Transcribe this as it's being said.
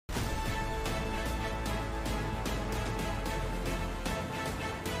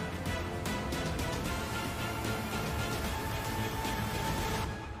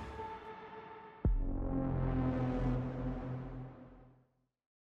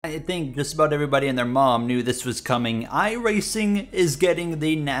I think just about everybody and their mom knew this was coming. iRacing is getting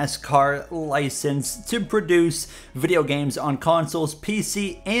the NASCAR license to produce video games on consoles,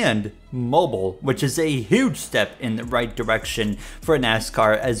 PC, and mobile, which is a huge step in the right direction for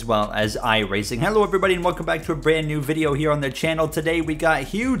NASCAR as well as iRacing. Hello everybody and welcome back to a brand new video here on the channel. Today we got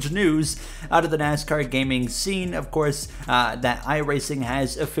huge news out of the NASCAR gaming scene, of course, that iRacing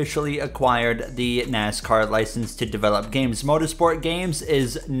has officially acquired the NASCAR license to develop games. Motorsport Games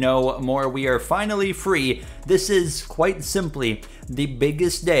is no more. We are finally free. This is quite simply the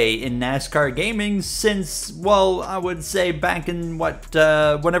biggest day in NASCAR gaming since, well, I would say back in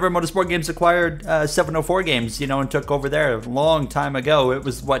whenever Motorsport Games acquired 704 Games, you know, and took over there a long time ago. It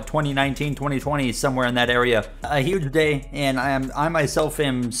was 2019, 2020, somewhere in that area. A huge day, and I myself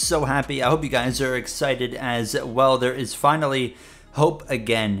am so happy. I hope you guys are excited as well. There is finally hope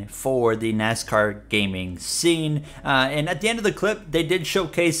again for the NASCAR gaming scene. And at the end of the clip, they did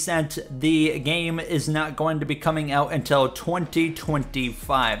showcase that the game is not going to be coming out until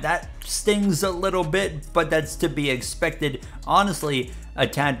 2025. That stings a little bit, but that's to be expected. Honestly, a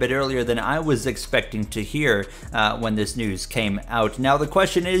tad bit earlier than I was expecting to hear when this news came out. Now the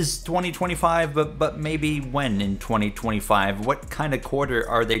question is 2025, but maybe when in 2025? What kind of quarter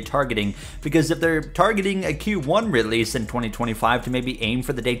are they targeting? Because if they're targeting a Q1 release in 2025 to maybe aim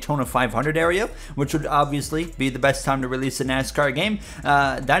for the Daytona 500 area, which would obviously be the best time to release a NASCAR game,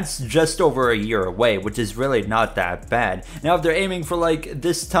 that's just over a year away, which is really not that bad. Now if they're aiming for like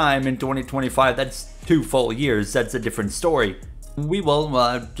this time in 2025, that's 2 full years. That's a different story. We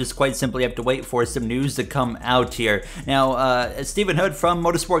will just quite simply have to wait for some news to come out here. Now, Stephen Hood from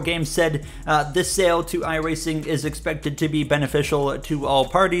Motorsport Games said, this sale to iRacing is expected to be beneficial to all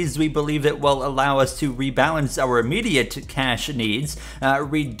parties. We believe it will allow us to rebalance our immediate cash needs,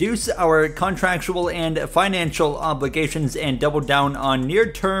 reduce our contractual and financial obligations, and double down on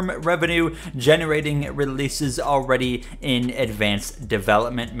near-term revenue generating releases already in advanced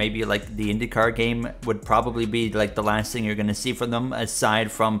development. Maybe like the IndyCar game would probably be like the last thing you're going to see from them,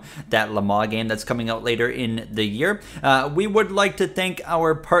 aside from that Le Mans game that's coming out later in the year. We would like to thank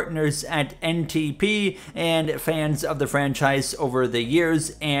our partners at NTP and fans of the franchise over the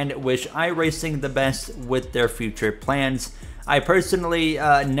years and wish iRacing the best with their future plans. I personally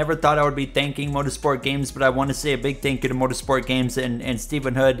never thought I would be thanking Motorsport Games, but I want to say a big thank you to Motorsport Games and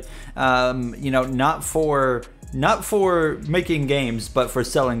Stephen Hood, you know, not for making games, but for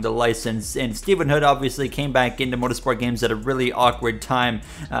selling the license. And Stephen Hood obviously came back into Motorsport Games at a really awkward time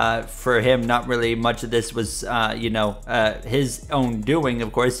for him. Not really much of this was, his own doing.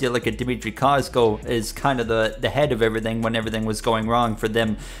 Of course, you look at Dmitry Kozko is kind of the head of everything when everything was going wrong for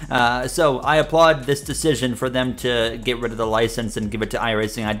them. So I applaud this decision for them to get rid of the license and give it to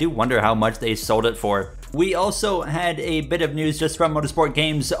iRacing. I do wonder how much they sold it for. We also had a bit of news just from Motorsport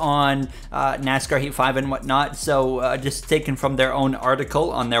Games on NASCAR Heat 5 and whatnot. So just taken from their own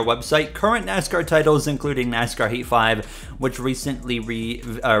article on their website. Current NASCAR titles, including NASCAR Heat 5, which recently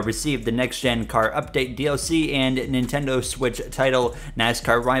received the Next Gen Car Update DLC, and Nintendo Switch title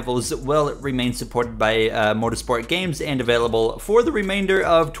NASCAR Rivals, will remain supported by Motorsport Games and available for the remainder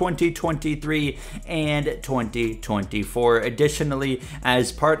of 2023 and 2024. Additionally,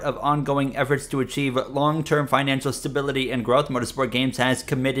 as part of ongoing efforts to achieve long-term financial stability and growth, Motorsport Games has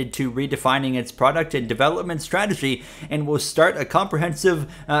committed to redefining its product and development strategy and will start a comprehensive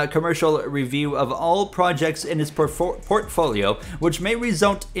commercial review of all projects in its portfolio, which may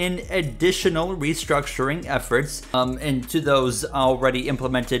result in additional restructuring efforts into those already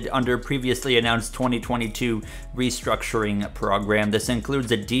implemented under previously announced 2022 restructuring program. This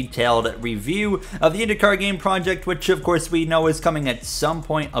includes a detailed review of the IndyCar game project, which of course we know is coming at some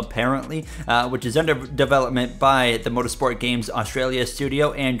point apparently, which is under development by the Motorsport Games Australia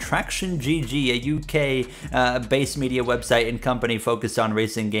studio and Traction GG, a UK based media website and company focused on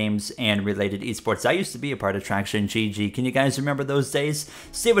racing games and related esports. I used to be a part of Traction GG. Can you guys remember those days?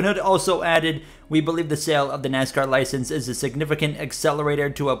 Stephen Hood also added, we believe the sale of the NASCAR license is a significant accelerator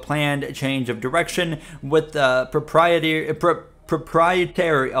to a planned change of direction with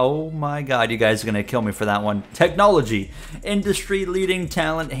proprietary, oh my god, you guys are gonna kill me for that one, technology, industry-leading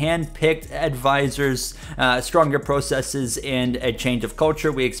talent, hand-picked advisors, stronger processes, and a change of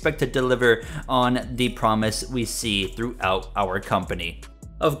culture. We expect to deliver on the promise we see throughout our company.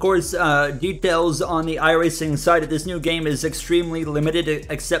 Of course, details on the iRacing side of this new game is extremely limited,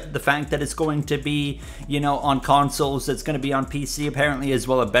 except the fact that it's going to be, on consoles. It's going to be on PC apparently as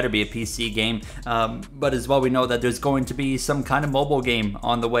well. It better be a PC game. But as well, we know that there's going to be some kind of mobile game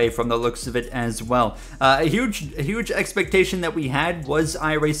on the way from the looks of it as well. A huge expectation that we had was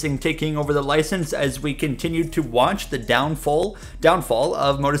iRacing taking over the license as we continued to watch the downfall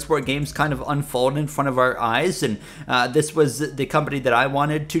of Motorsport Games kind of unfold in front of our eyes. And this was the company that I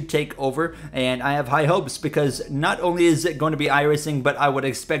wanted to take over, and I have high hopes because not only is it going to be iRacing, but I would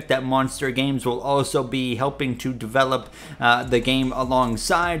expect that Monster Games will also be helping to develop the game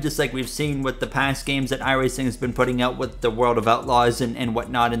alongside, just like we've seen with the past games that iRacing has been putting out with the World of Outlaws and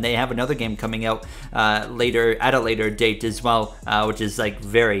whatnot. And they have another game coming out at a later date as well, which is like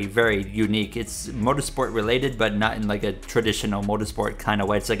very, very unique. It's motorsport related, but not in like a traditional motorsport kind of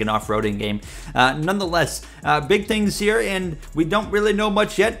way. It's like an off-roading game. Nonetheless, big things here, and we don't really know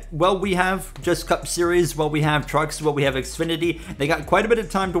much yet. Well, we have just Cup Series, well, we have trucks, well, we have Xfinity. They got quite a bit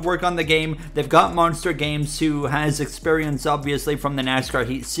of time to work on the game. They've got Monster Games, who has experience obviously from the NASCAR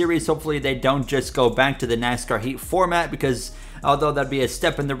Heat Series. Hopefully they don't just go back to the NASCAR Heat format, because although that'd be a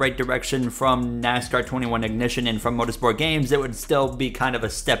step in the right direction from NASCAR 21 Ignition and from Motorsport Games, it would still be kind of a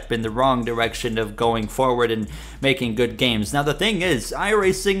step in the wrong direction of going forward and making good games. Now the thing is,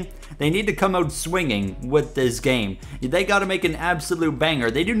 iRacing, they need to come out swinging with this game. They got to make an absolute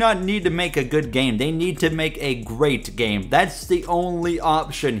banger. They do not need to make a good game. They need to make a great game. That's the only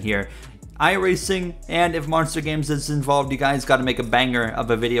option here. iRacing, and if Monster Games is involved, you guys got to make a banger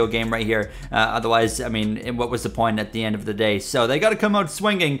of a video game right here. Otherwise, I mean, what was the point at the end of the day? So they got to come out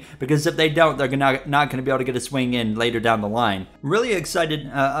swinging, because if they don't, they're not going to be able to get a swing in later down the line. Really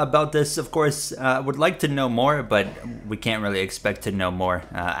excited about this. Of course, would like to know more, but we can't really expect to know more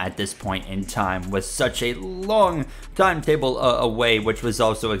at this point in time with such a long timetable away, which was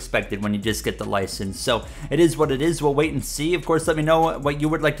also expected when you just get the license. So it is what it is. We'll wait and see. Of course, let me know what you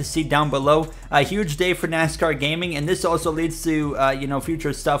would like to see down below. A huge day for NASCAR gaming, and this also leads to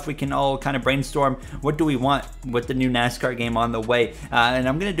future stuff. We can all kind of brainstorm what do we want with the new NASCAR game on the way, and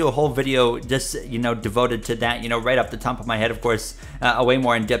I'm gonna do a whole video just devoted to that, right off the top of my head. Of course, a way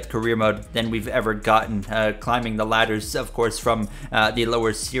more in-depth career mode than we've ever gotten, climbing the ladders, of course, from the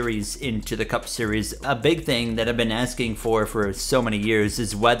lower series into the Cup Series. A big thing that I've been asking for so many years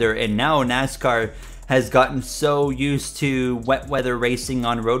is weather, and now NASCAR has gotten so used to wet weather racing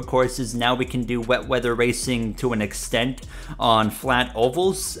on road courses. Now we can do wet weather racing to an extent on flat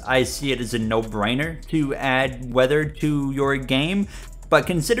ovals. I see it as a no-brainer to add weather to your game. But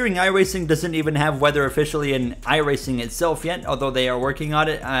considering iRacing doesn't even have weather officially in iRacing itself yet, although they are working on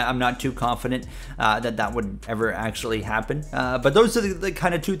it, I'm not too confident that would ever actually happen. But those are the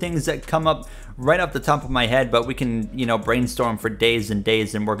kind of two things that come up right off the top of my head, but we can, brainstorm for days and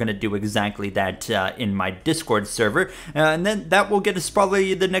days, and we're going to do exactly that in my Discord server. And then that will get us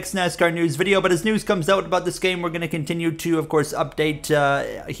probably the next NASCAR news video. But as news comes out about this game, we're going to continue to, of course, update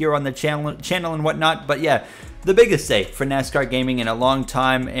here on the channel and whatnot. But yeah, the biggest day for NASCAR gaming in a long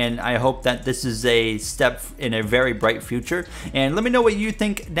time, and I hope that this is a step in a very bright future. And let me know what you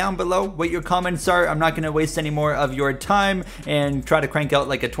think down below, what your comments are. I'm not going to waste any more of your time and try to crank out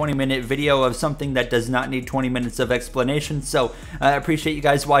like a 20-minute video of something that does not need 20 minutes of explanation. So I appreciate you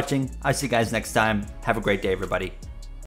guys watching. I'll see you guys next time. Have a great day, everybody.